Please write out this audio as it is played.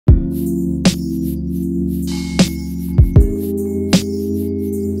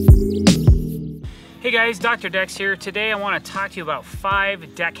Hey guys, Dr. Decks here. Today I want to talk to you about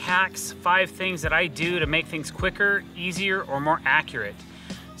 5 deck hacks, 5 things that I do to make things quicker, easier, or more accurate.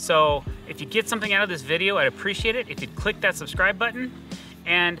 So if you get something out of this video, I'd appreciate it if you'd click that subscribe button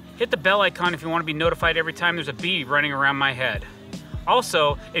and hit the bell icon if you want to be notified every time there's a bee running around my head.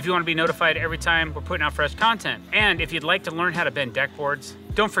 Also, if you want to be notified every time we're putting out fresh content. And if you'd like to learn how to bend deck boards,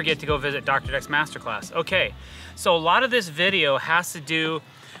 don't forget to go visit Dr. Deck's Masterclass. Okay, so a lot of this video has to do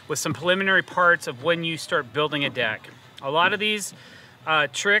with some preliminary parts of when you start building a deck. A lot of these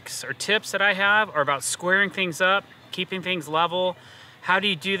tricks or tips that I have are about squaring things up, keeping things level. How do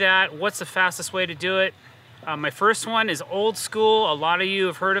you do that? What's the fastest way to do it? My first one is old school. A lot of you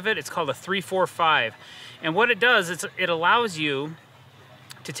have heard of it. It's called a 3-4-5. And what it does is it allows you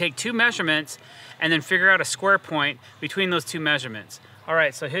to take 2 measurements and then figure out a square point between those 2 measurements. All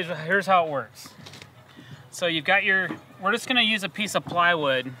right, so here's how it works. So you've got we're just gonna use a piece of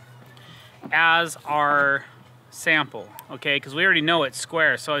plywood as our sample, okay? Because we already know it's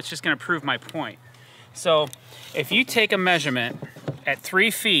square, so it's just gonna prove my point. So if you take a measurement at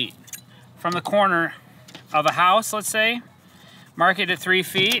 3 feet from the corner of a house, let's say, mark it at 3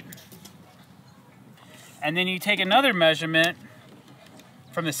 feet, and then you take another measurement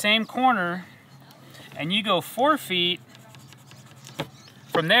from the same corner and you go 4 feet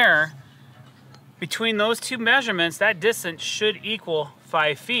from there. Between those 2 measurements, that distance should equal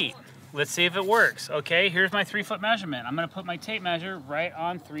 5 feet. Let's see if it works. Okay, here's my 3-foot measurement. I'm gonna put my tape measure right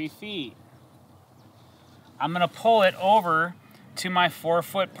on 3 feet. I'm gonna pull it over to my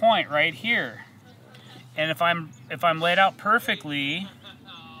 4-foot point right here. And if I'm laid out perfectly,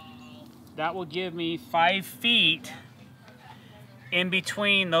 that will give me 5 feet in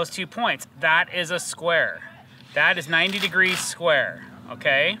between those 2 points. That is a square. That is 90 degrees square,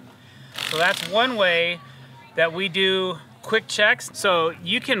 okay? So that's one way that we do quick checks. So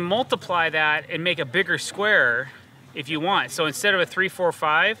you can multiply that and make a bigger square if you want. So instead of a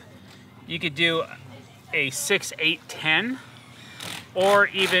 3-4-5, you could do a 6-8-10 or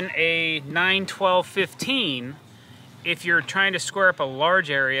even a 9-12-15 if you're trying to square up a large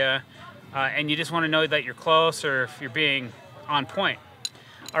area and you just want to know that you're close or if you're being on point.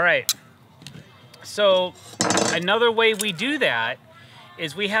 All right, so another way we do that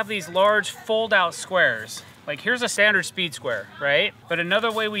is we have these large fold-out squares. Like here's a standard speed square, right? But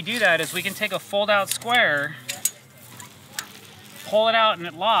another way we do that is we can take a fold-out square, pull it out and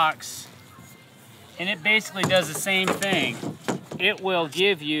it locks, and it basically does the same thing. It will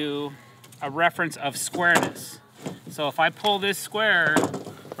give you a reference of squareness. So if I pull this square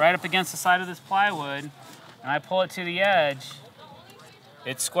right up against the side of this plywood and I pull it to the edge,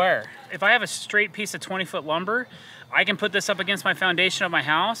 it's square. If I have a straight piece of 20-foot lumber, I can put this up against my foundation of my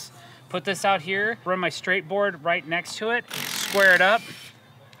house, put this out here, run my straight board right next to it, square it up.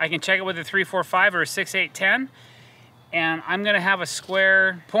 I can check it with a 3-4-5 or a 6-8-10, and I'm gonna have a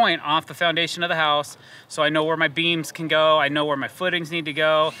square point off the foundation of the house, so I know where my beams can go, I know where my footings need to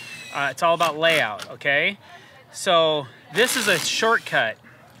go. It's all about layout, okay? So this is a shortcut.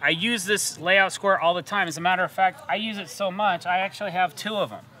 I use this layout square all the time. As a matter of fact, I use it so much, I actually have 2 of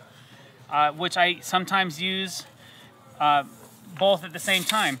them, which I sometimes use both at the same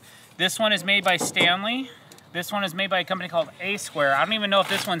time. This one is made by Stanley. This one is made by a company called A Square. I don't even know if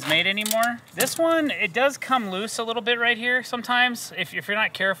this one's made anymore. This one, it does come loose a little bit right here sometimes if you're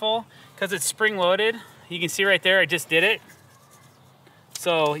not careful, because it's spring loaded. You can see right there, I just did it.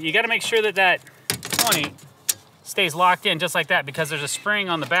 So you gotta make sure that that point stays locked in just like that, because there's a spring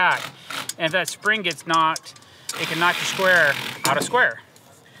on the back. And if that spring gets knocked, it can knock your square out of square.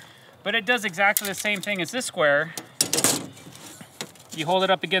 But it does exactly the same thing as this square. You hold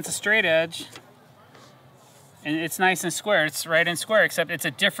it up against a straight edge and it's nice and square. It's right in square, except it's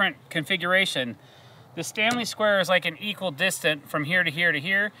a different configuration. The Stanley square is like an equal distance from here to here to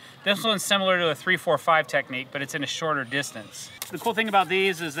here. This one's similar to a 3-4-5 technique, but it's in a shorter distance. The cool thing about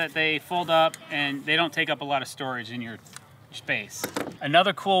these is that they fold up and they don't take up a lot of storage in your space.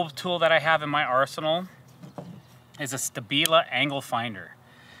 Another cool tool that I have in my arsenal is a Stabila angle finder.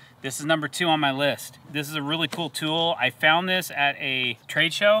 This is number 2 on my list. This is a really cool tool. I found this at a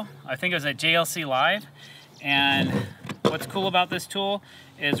trade show. I think it was at JLC Live. And what's cool about this tool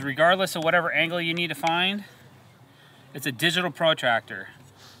is regardless of whatever angle you need to find, it's a digital protractor.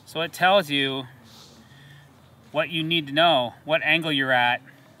 So it tells you what you need to know, what angle you're at,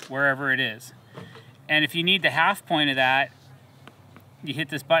 wherever it is. And if you need the half point of that, you hit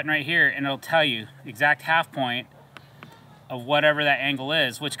this button right here and it'll tell you exact half point of whatever that angle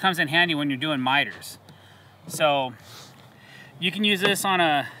is, which comes in handy when you're doing miters. So you can use this on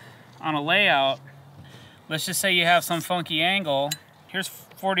a layout. Let's just say you have some funky angle here's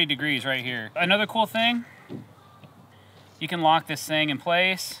 40 degrees right here. Another cool thing, you can lock this thing in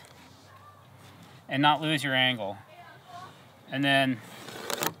place and not lose your angle. And then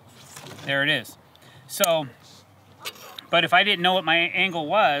there it is. So, but if I didn't know what my angle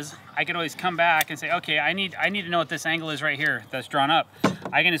was, I could always come back and say, okay, I need to know what this angle is right here that's drawn up.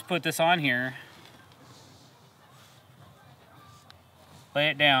 I can just put this on here, lay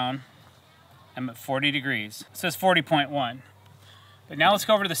it down. I'm at 40 degrees. It says 40.1. But now let's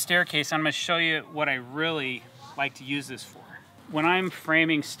go over to the staircase. I'm going to show you what I really like to use this for. When I'm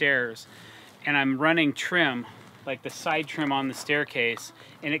framing stairs and I'm running trim, like the side trim on the staircase,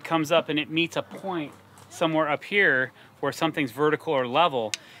 and it comes up and it meets a point somewhere up here where something's vertical or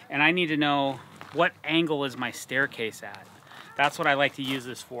level, and I need to know what angle is my staircase at. That's what I like to use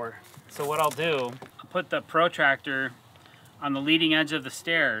this for. So what I'll do, I'll put the protractor on the leading edge of the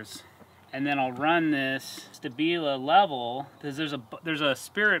stairs, and then I'll run this stabila level, because there's a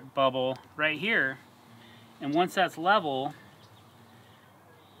spirit bubble right here, and once that's level,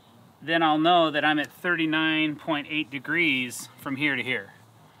 then I'll know that I'm at 39.8 degrees from here to here.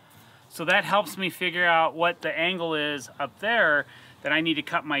 So that helps me figure out what the angle is up there that I need to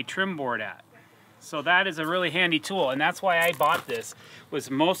cut my trim board at. So that is a really handy tool, and that's why I bought this,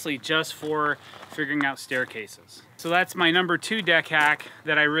 was mostly just for figuring out staircases. So that's my number 2 deck hack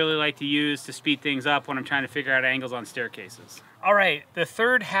that I really like to use to speed things up when I'm trying to figure out angles on staircases. All right, the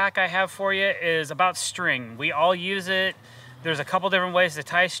third hack I have for you is about string. We all use it. There's a couple different ways to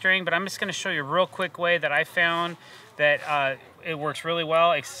tie string, but I'm just gonna show you a real quick way that I found that it works really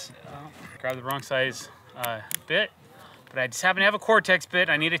well. Grab the wrong size bit. But I just happen to have a Cortex bit.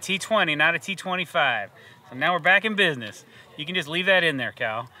 I need a T20, not a T25. So now we're back in business. You can just leave that in there,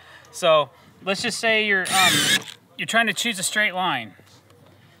 Cal. So let's just say you're trying to choose a straight line.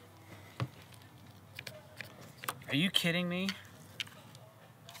 Are you kidding me?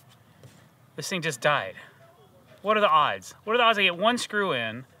 This thing just died. What are the odds? What are the odds I get one screw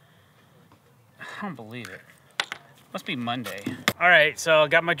in? I don't believe it. Must be Monday. All right, so I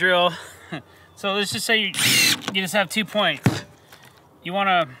got my drill. So let's just say you just have 2 points. You want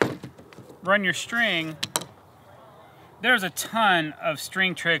to run your string. There's a ton of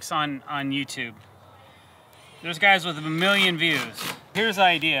string tricks on YouTube. There's guys with 1 million views. Here's the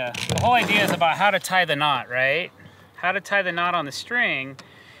idea. The whole idea is about how to tie the knot, right? How to tie the knot on the string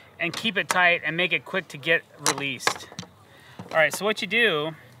and keep it tight and make it quick to get released. All right, so what you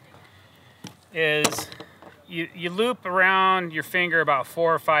do is you loop around your finger about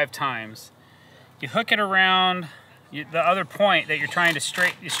 4 or 5 times. You hook it around the other point that you're trying to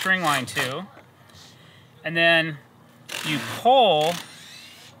straight your string line to, and then you pull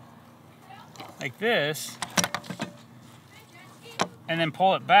like this, and then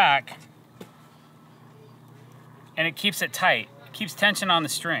pull it back, and it keeps it tight. It keeps tension on the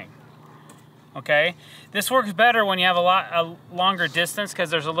string. Okay, this works better when you have a longer distance because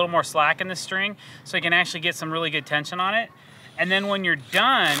there's a little more slack in the string, so you can actually get some really good tension on it. And then when you're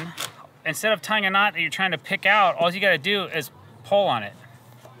done, instead of tying a knot that you're trying to pick out, all you got to do is pull on it,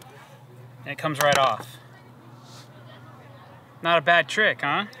 and it comes right off. Not a bad trick,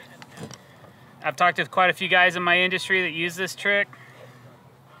 huh? I've talked to quite a few guys in my industry that use this trick.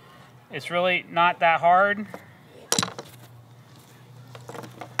 It's really not that hard.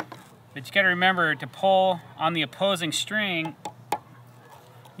 But you got to remember to pull on the opposing string.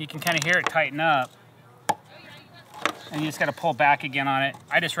 You can kind of hear it tighten up. And you just got to pull back again on it.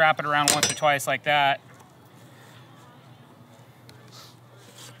 I just wrap it around once or twice like that.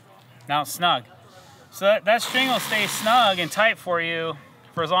 Now it's snug. So that string will stay snug and tight for you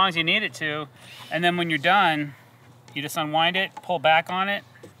for as long as you need it to. And then when you're done, you just unwind it, pull back on it.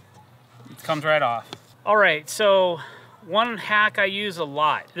 It comes right off. All right, so one hack I use a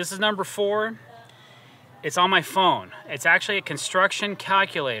lot. This is number 4. It's on my phone. It's actually a construction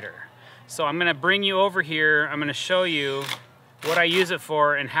calculator. So I'm gonna bring you over here. I'm gonna show you what I use it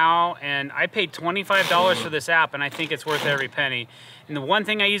for and how, and I paid $25 for this app, and I think it's worth every penny. And the one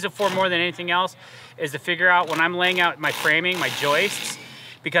thing I use it for more than anything else is to figure out when I'm laying out my framing, my joists,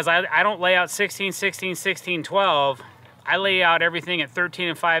 because I don't lay out 16, 16, 16, 12. I lay out everything at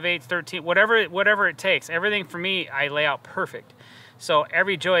 13 5/8, 13, whatever it takes. Everything for me, I lay out perfect. So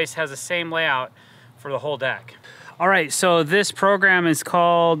every joist has the same layout for the whole deck. All right, so this program is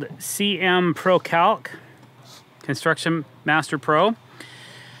called CM Pro Calc, Construction Master Pro.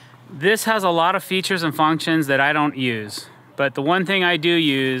 This has a lot of features and functions that I don't use, but the one thing I do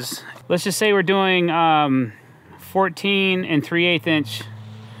use, let's just say we're doing 14 and 3/8 inch,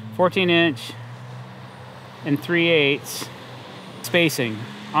 14 inch and 3/8 spacing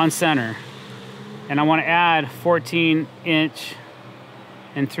on center, and I want to add 14 inch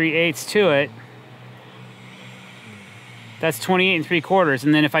 3/8 to it, that's 28 3/4.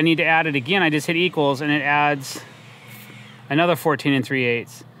 And then if I need to add it again, I just hit equals and it adds another 14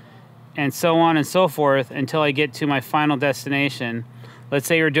 3/8. And so on and so forth until I get to my final destination. Let's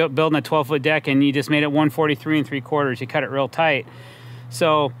say you're building a 12-foot deck and you just made it 143 3/4. You cut it real tight.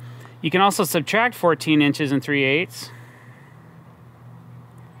 So you can also subtract 14 inches and 3/8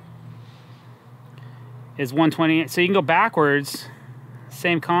 is 128. So you can go backwards,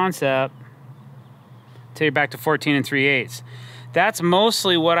 same concept, till you're back to 14 3/8. That's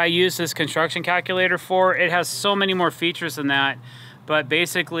mostly what I use this construction calculator for. It has so many more features than that. But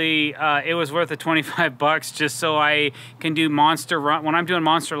basically, it was worth the 25 bucks just so I can do monster run. When I'm doing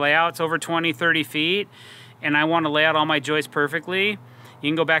monster layouts over 20, 30 feet, and I want to lay out all my joists perfectly, you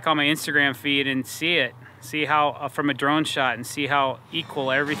can go back on my Instagram feed and see it. See how, from a drone shot, and see how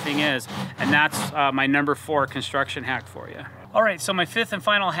equal everything is. And that's my number 4 construction hack for you. All right, so my 5th and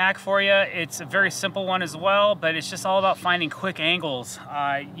final hack for you, it's a very simple one as well, but it's just all about finding quick angles.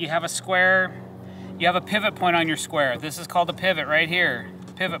 You have a square, you have a pivot point on your square. This is called a pivot right here,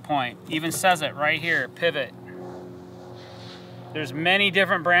 pivot point. Even says it right here, pivot. There's many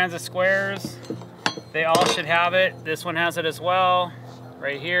different brands of squares. They all should have it. This one has it as well,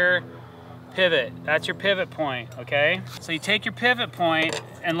 right here. Pivot, that's your pivot point, okay? So you take your pivot point,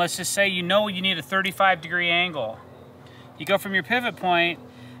 and let's just say you know you need a 35-degree angle. You go from your pivot point,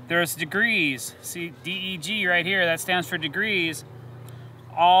 there's degrees. See, DEG right here, that stands for degrees,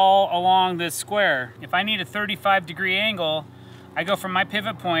 all along this square. If I need a 35-degree angle, I go from my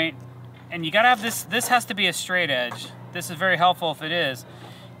pivot point, and you gotta have this has to be a straight edge. This is very helpful if it is.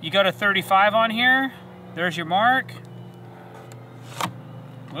 You go to 35 on here, there's your mark.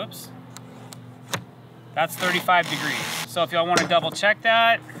 Whoops. That's 35 degrees. So if y'all want to double check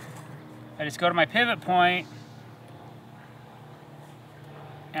that, I just go to my pivot point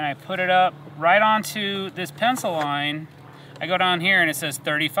and I put it up right onto this pencil line. I go down here and it says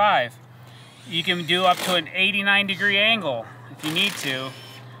 35. You can do up to an 89-degree angle if you need to,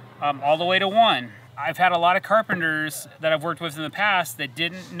 all the way to 1. I've had a lot of carpenters that I've worked with in the past that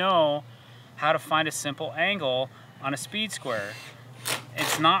didn't know how to find a simple angle on a speed square.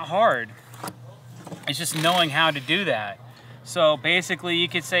 It's not hard. It's just knowing how to do that. So basically you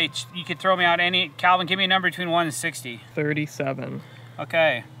could say, you could throw me out any, Calvin, give me a number between 1 and 60. 37.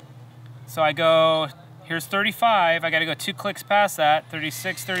 Okay. So I go, here's 35. I got to go 2 clicks past that,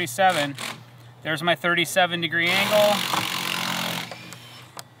 36, 37. There's my 37-degree angle.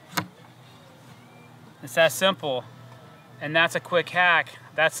 It's that simple. And that's a quick hack.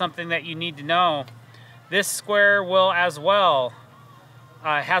 That's something that you need to know. This square will as well,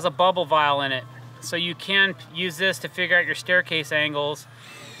 has a bubble vial in it. So you can use this to figure out your staircase angles.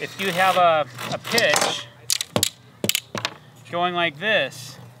 If you have a pitch going like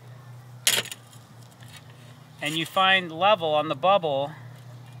this, and you find level on the bubble,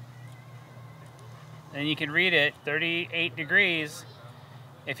 then you can read it, 38 degrees.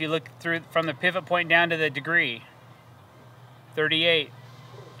 If you look through from the pivot point down to the degree, 38.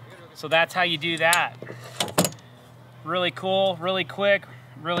 So that's how you do that. Really cool, really quick,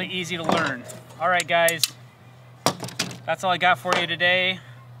 really easy to learn. All right, guys, that's all I got for you today,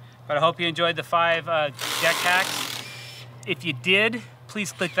 but I hope you enjoyed the 5 deck hacks. If you did,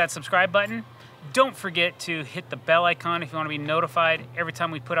 please click that subscribe button. Don't forget to hit the bell icon if you want to be notified every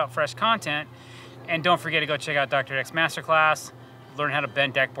time we put out fresh content. And don't forget to go check out Dr. Deck's Masterclass, learn how to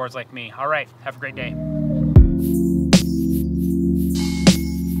bend deck boards like me. All right, have a great day.